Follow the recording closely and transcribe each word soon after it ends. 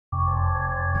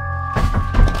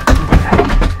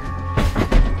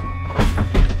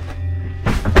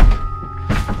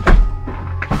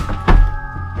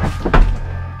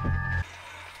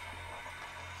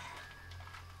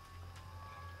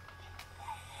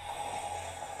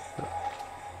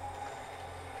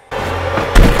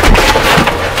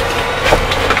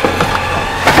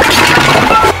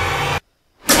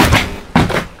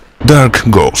Dark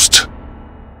Ghost.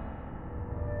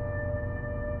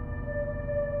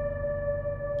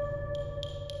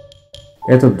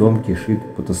 Этот дом кишит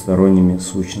потусторонними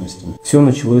сущностями. Все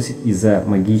началось из-за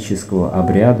магического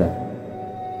обряда,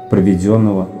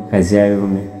 проведенного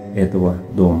хозяевами этого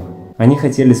дома. Они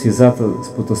хотели связаться с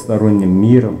потусторонним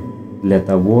миром для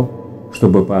того,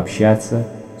 чтобы пообщаться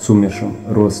с умершим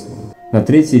родственником. На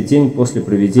третий день после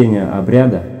проведения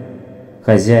обряда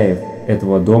хозяев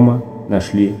этого дома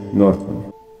нашли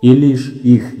мертвыми. И лишь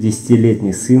их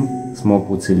 10-летний сын смог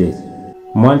уцелеть.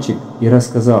 Мальчик и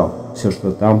рассказал все,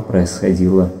 что там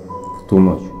происходило в ту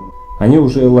ночь. Они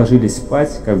уже ложились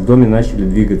спать, как в доме начали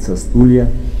двигаться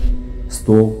стулья,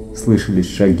 стол,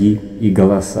 слышались шаги и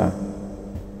голоса.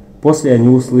 После они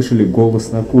услышали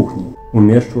голос на кухне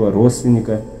умершего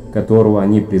родственника, которого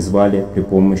они призвали при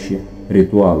помощи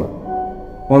ритуала.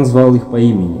 Он звал их по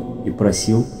имени и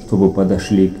просил, чтобы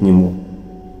подошли к нему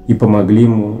и помогли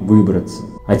ему выбраться.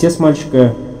 Отец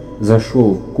мальчика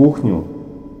зашел в кухню,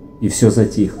 и все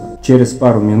затихло. Через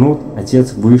пару минут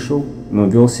отец вышел, но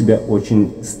вел себя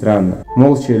очень странно.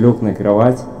 Молча лег на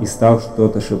кровать и стал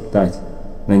что-то шептать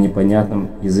на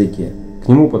непонятном языке. К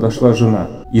нему подошла жена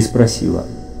и спросила,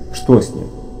 что с ним,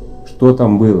 что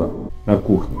там было на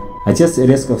кухне. Отец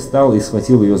резко встал и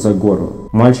схватил ее за горло.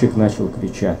 Мальчик начал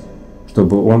кричать,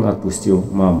 чтобы он отпустил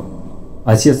маму.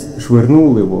 Отец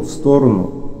швырнул его в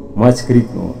сторону. Мать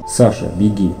крикнула: «Саша,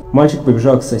 беги!». Мальчик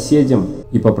побежал к соседям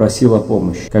и попросил о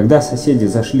помощи. Когда соседи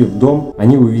зашли в дом,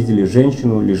 они увидели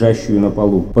женщину, лежащую на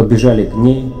полу. Подбежали к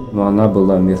ней, но она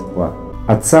была мертва.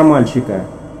 Отца мальчика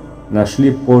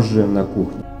нашли позже на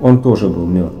кухне. Он тоже был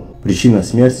мертв. Причина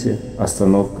смерти –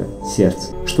 остановка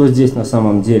сердца. Что здесь на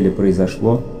самом деле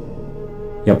произошло,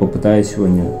 я попытаюсь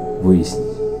сегодня выяснить.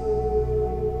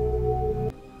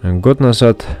 Год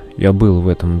назад я был в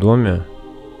этом доме,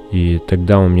 и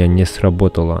тогда у меня не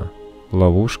сработала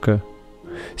ловушка.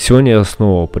 Сегодня я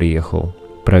снова приехал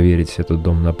проверить этот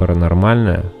дом на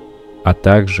паранормальное, а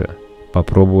также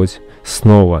попробовать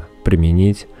снова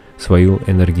применить свою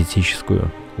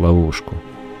энергетическую ловушку.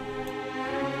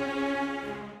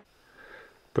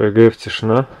 ПГФ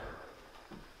тишина.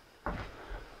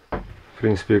 В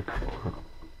принципе,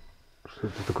 что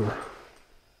это такое?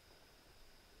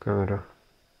 Камера.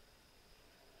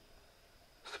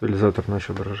 Стабилизатор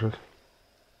начал дрожать.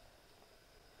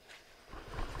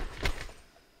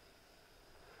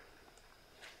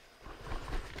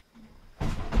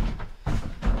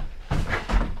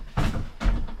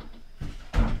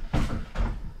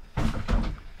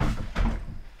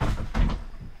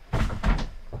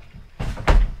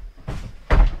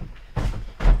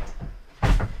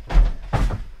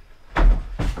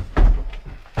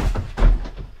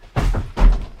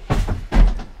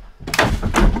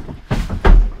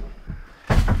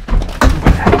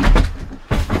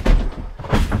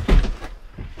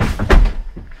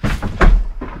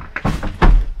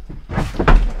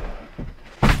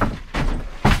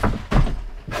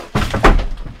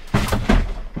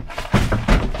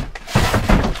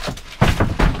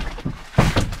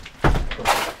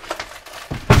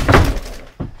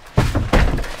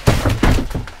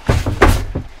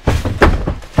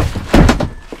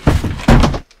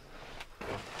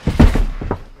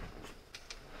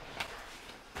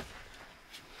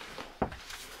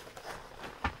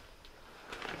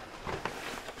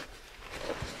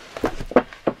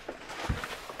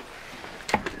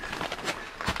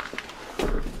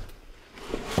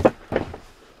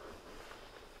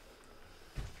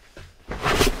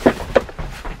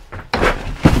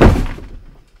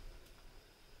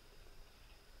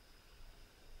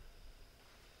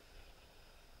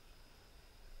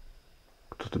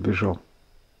 Кто-то бежал.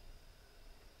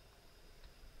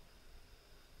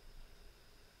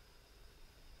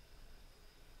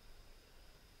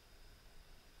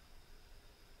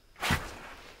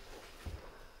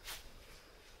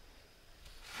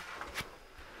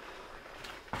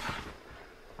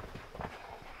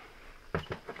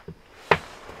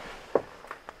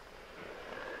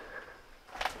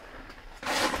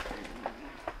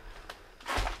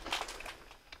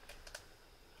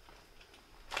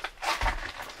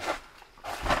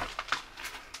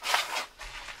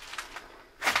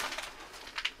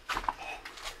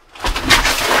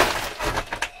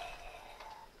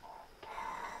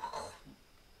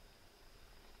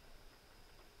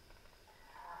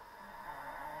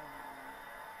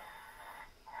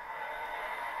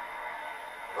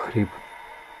 Хрип.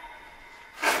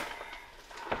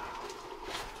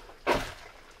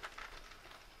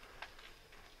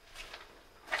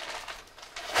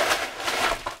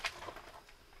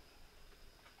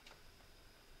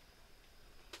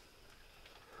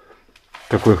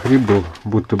 Такой хрип был,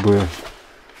 будто бы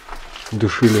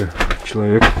душили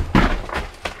человека.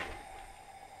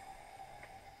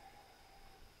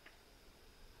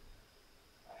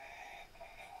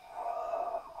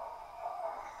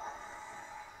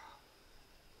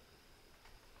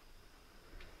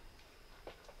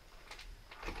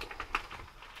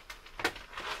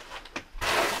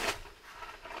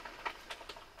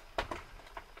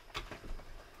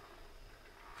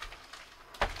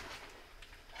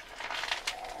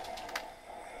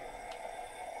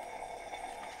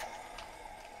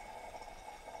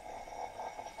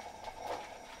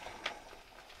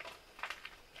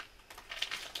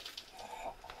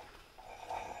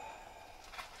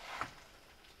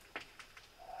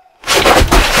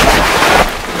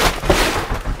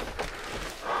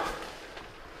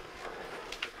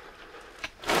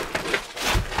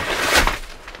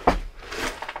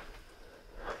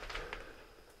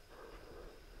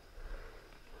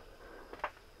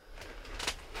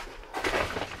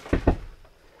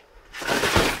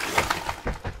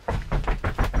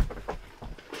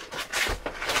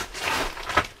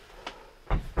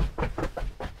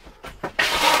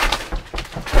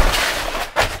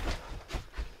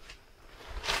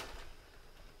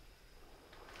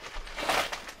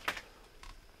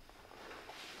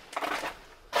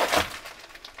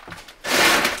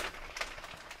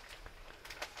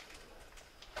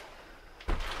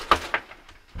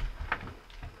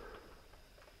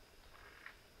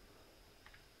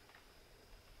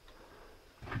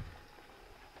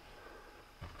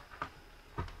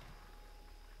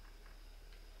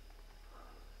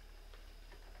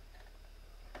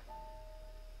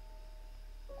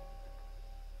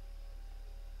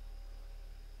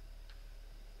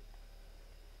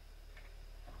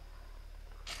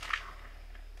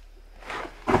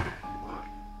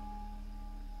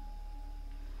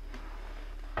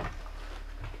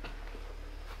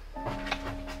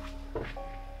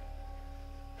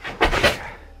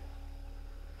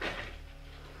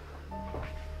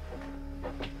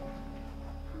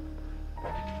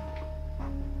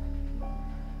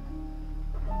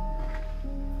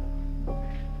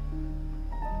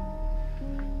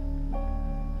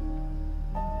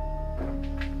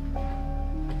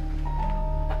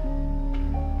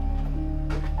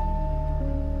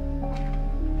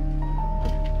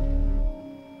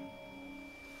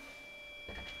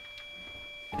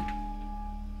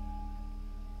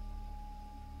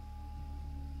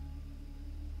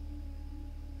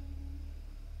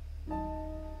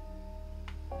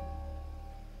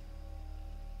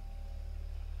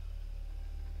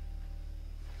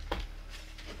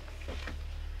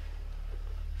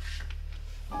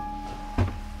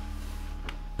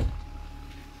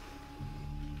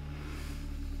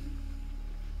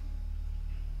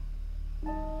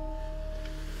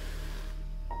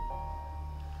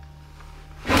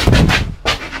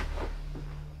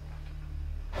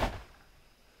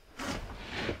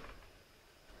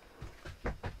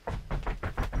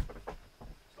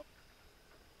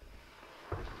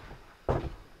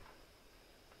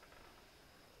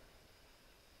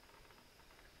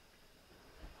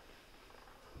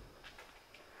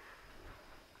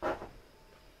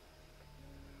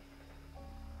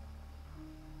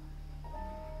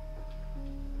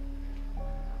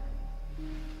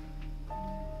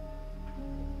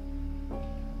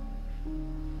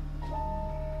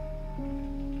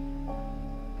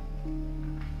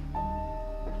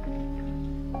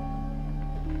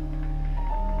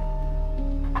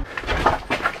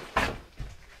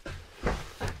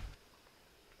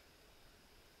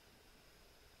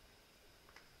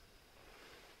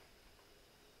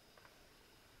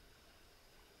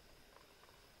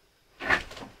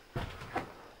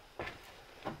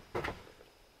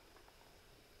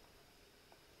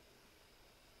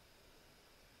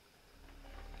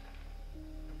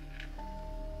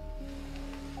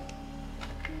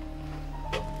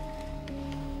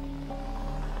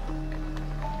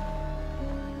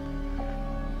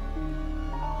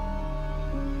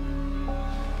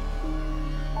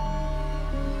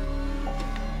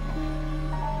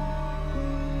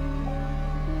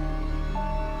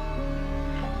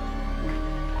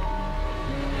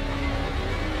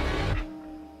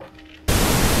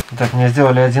 Так, мне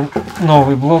сделали один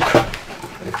новый блок.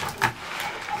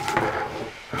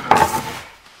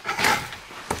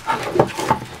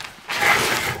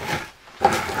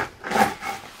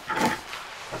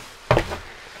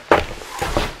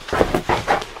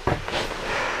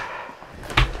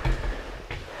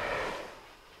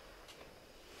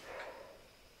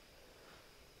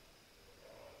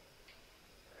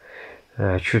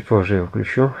 Чуть позже я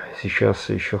включу. Сейчас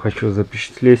еще хочу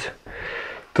запечатлеть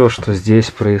то, что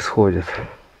здесь происходит.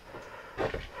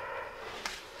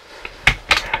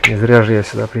 Не зря же я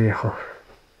сюда приехал.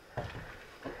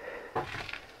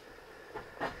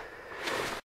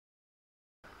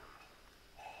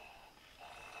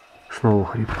 Снова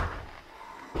хрип.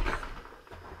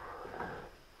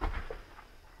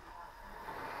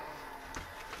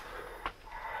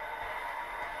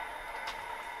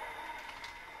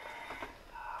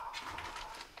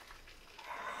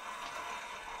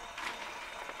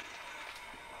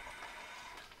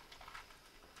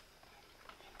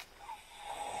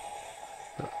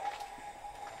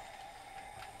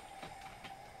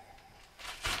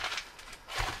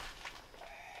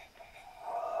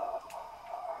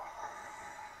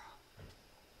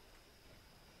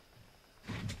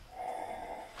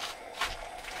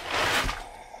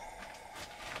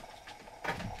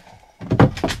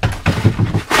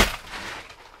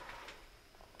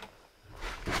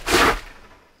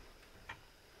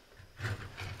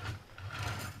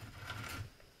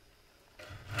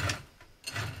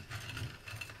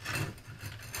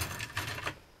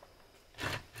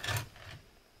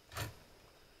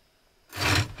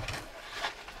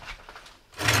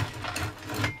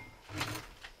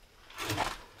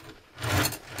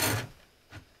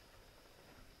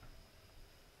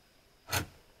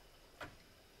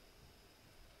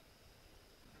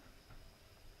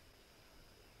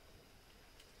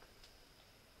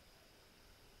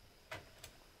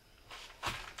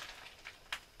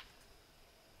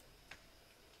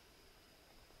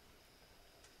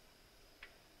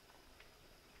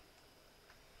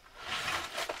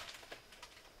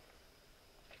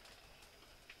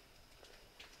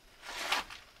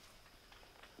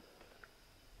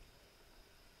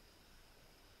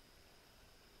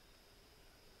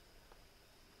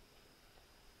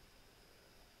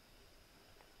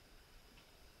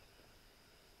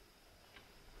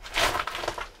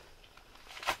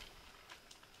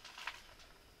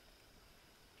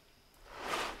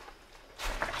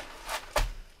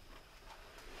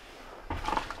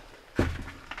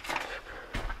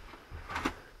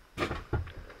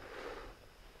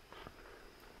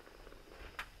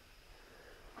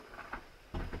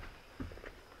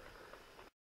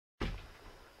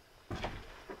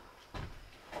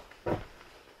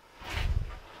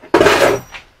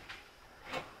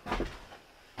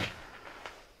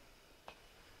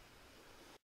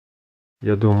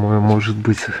 Я думаю, может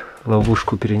быть,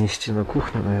 ловушку перенести на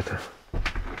кухню на это.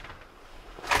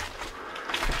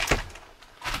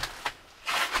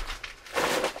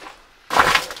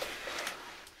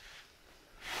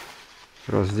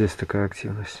 Раз здесь такая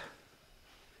активность.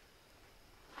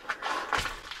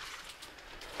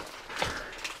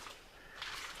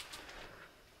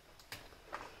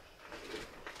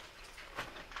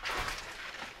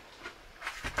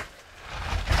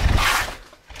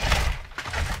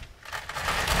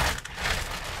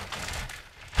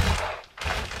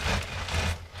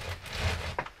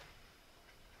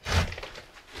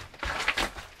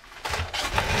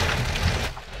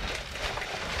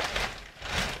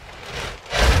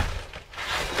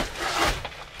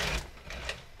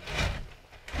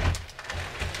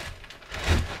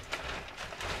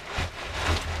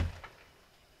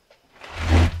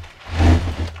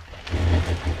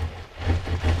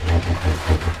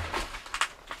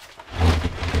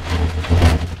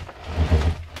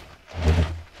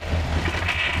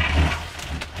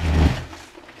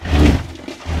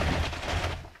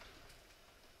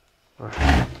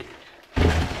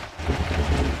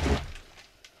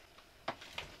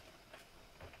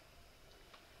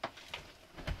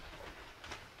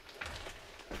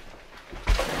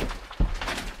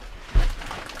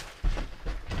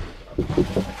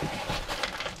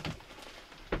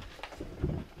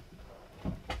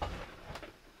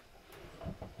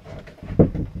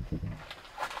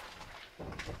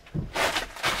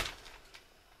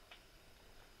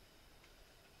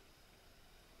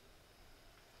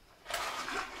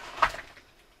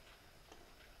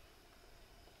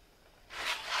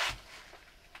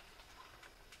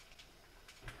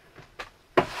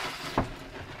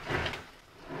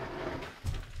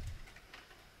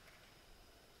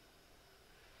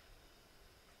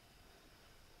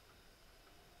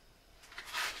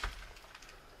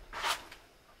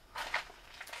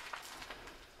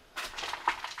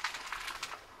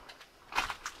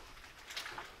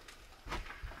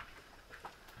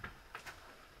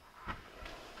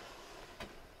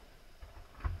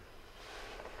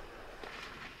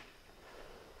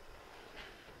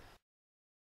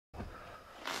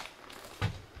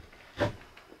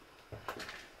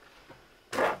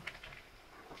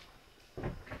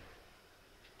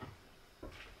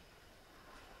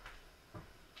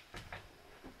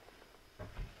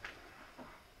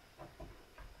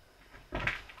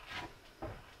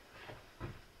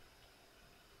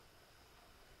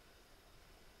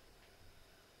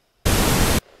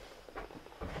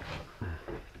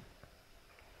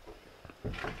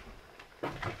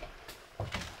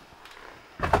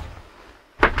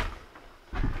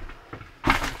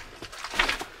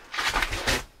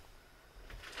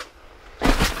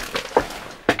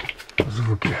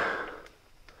 Звуки.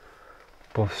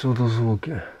 Повсюду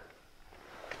звуки.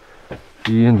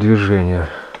 И движение.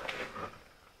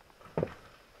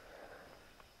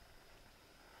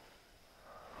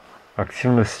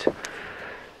 Активность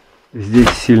здесь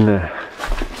сильная.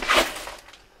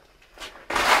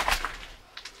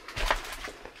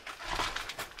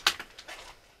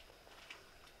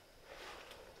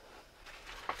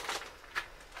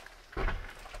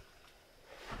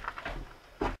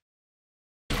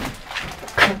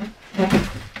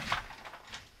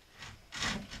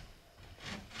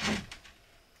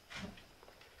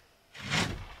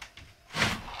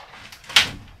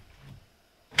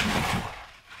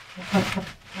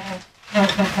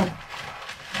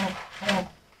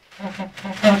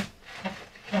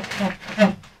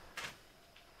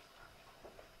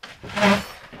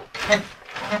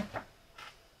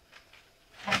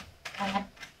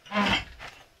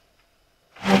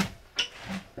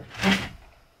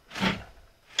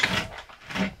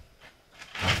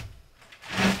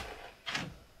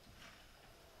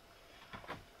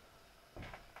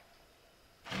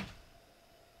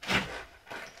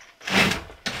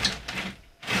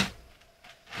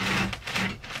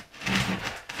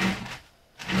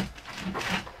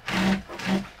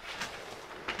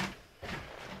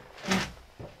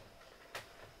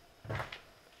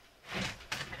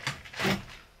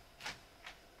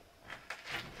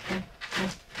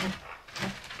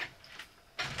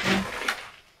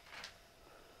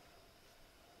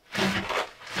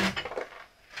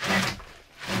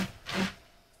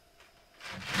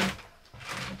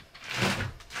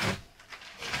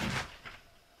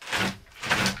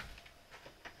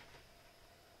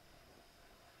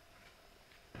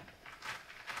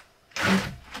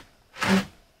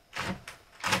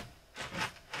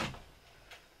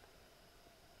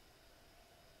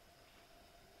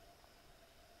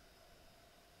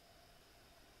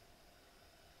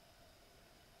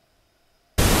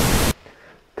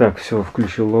 Так, все,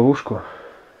 включил ловушку.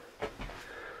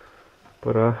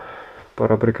 Пора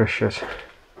прекращать.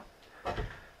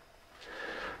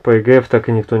 По ЕГФ так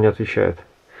и никто не отвечает.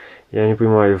 Я не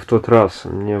понимаю, в тот раз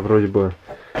мне вроде бы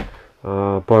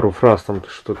пару фраз там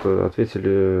что-то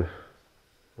ответили,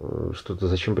 что-то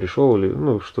зачем пришел, или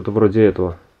ну что-то вроде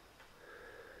этого.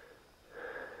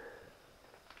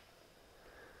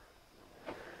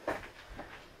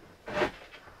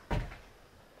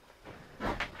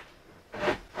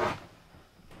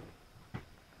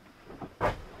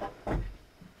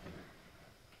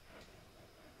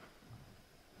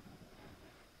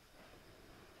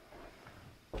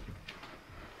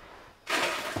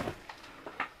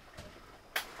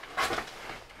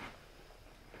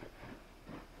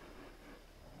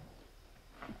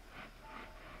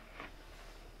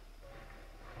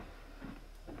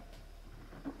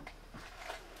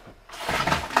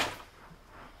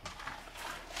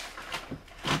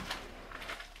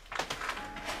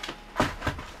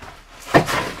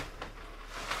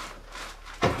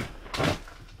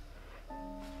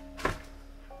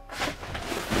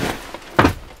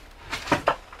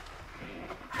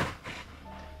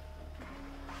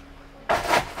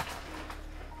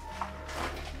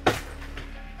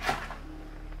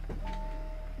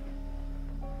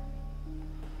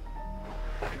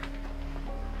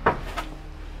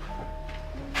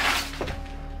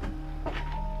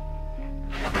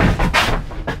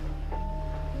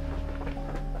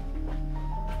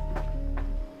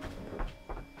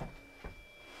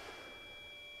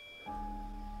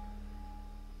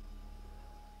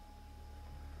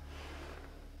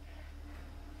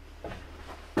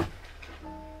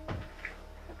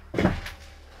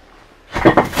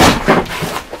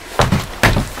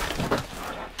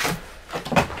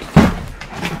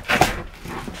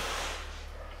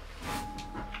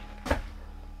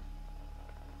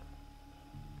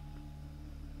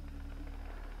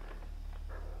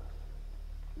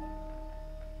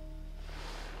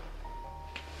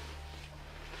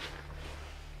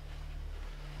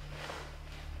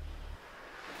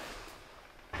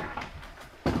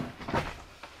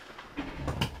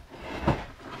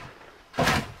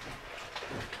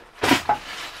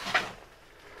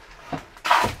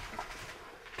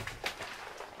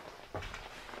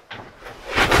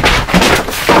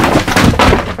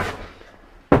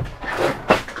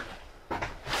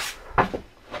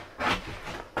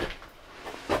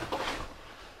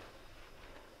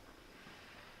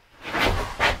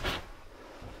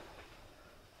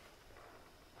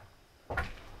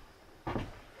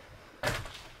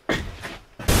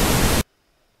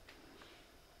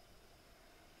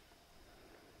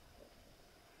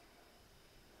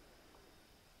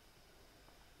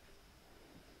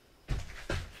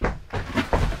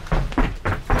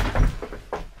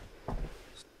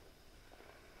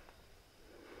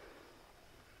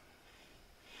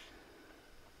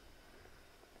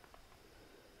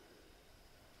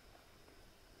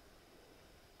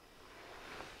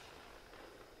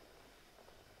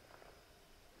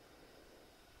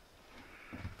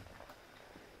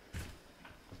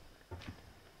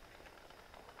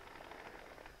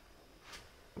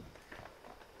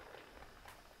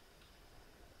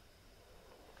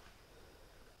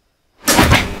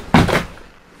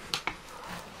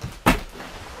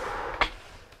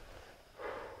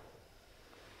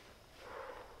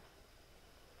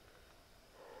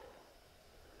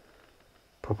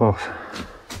 попался.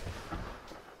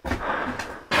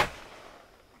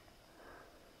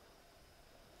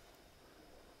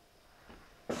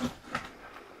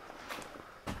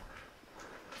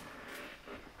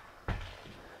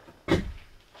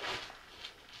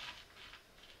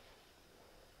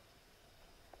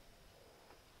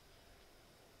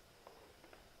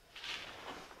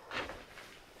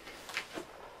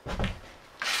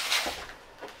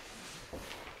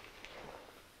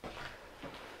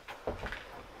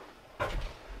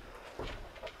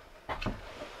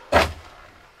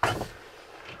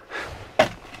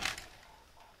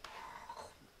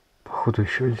 Походу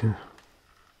еще один.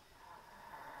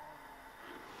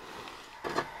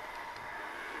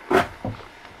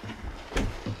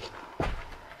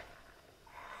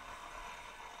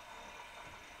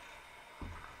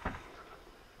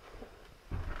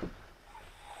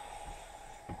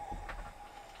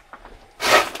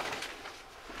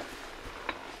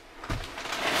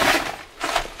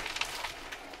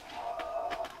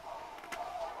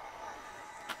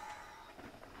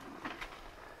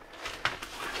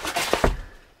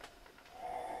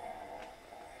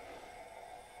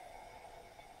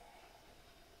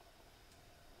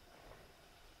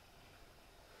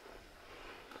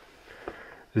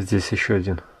 Здесь еще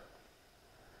один,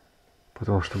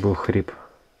 потому что был хрип.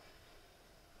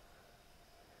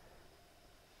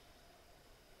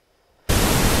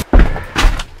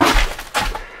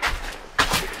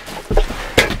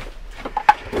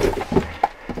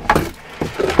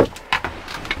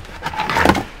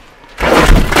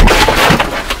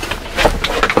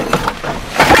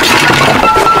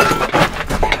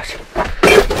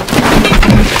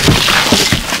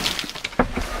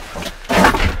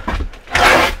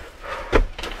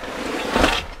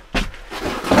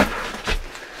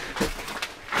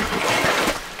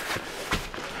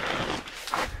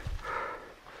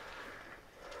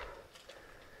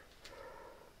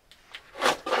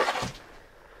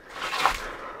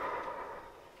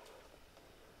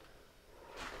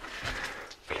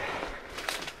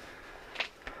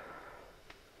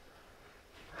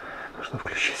 Нужно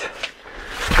включить.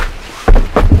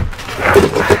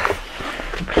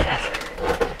 Блядь.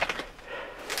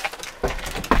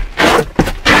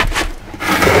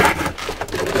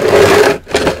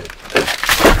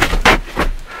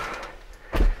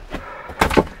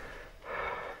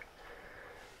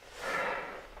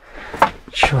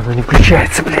 Чего она не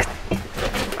включается, блядь?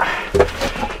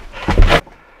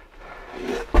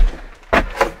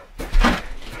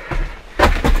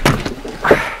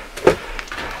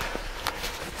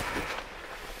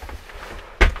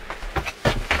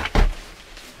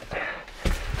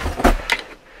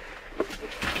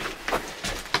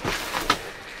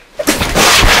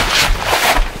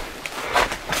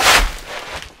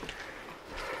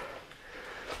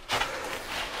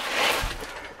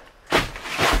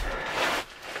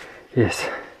 Есть.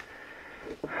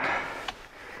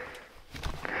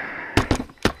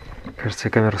 Кажется,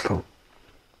 я камеру сломал.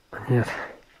 Нет.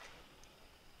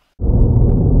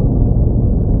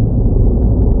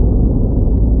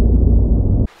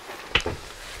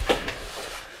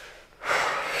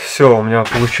 Все, у меня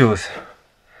получилось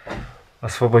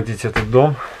освободить этот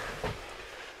дом.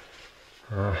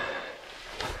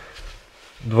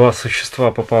 Два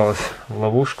существа попалось в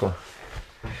ловушку.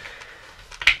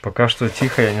 Пока что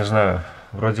тихо, я не знаю.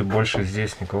 Вроде больше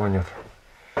здесь никого нет.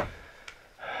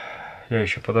 Я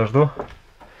еще подожду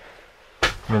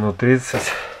минут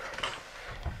 30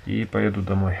 и поеду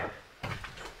домой.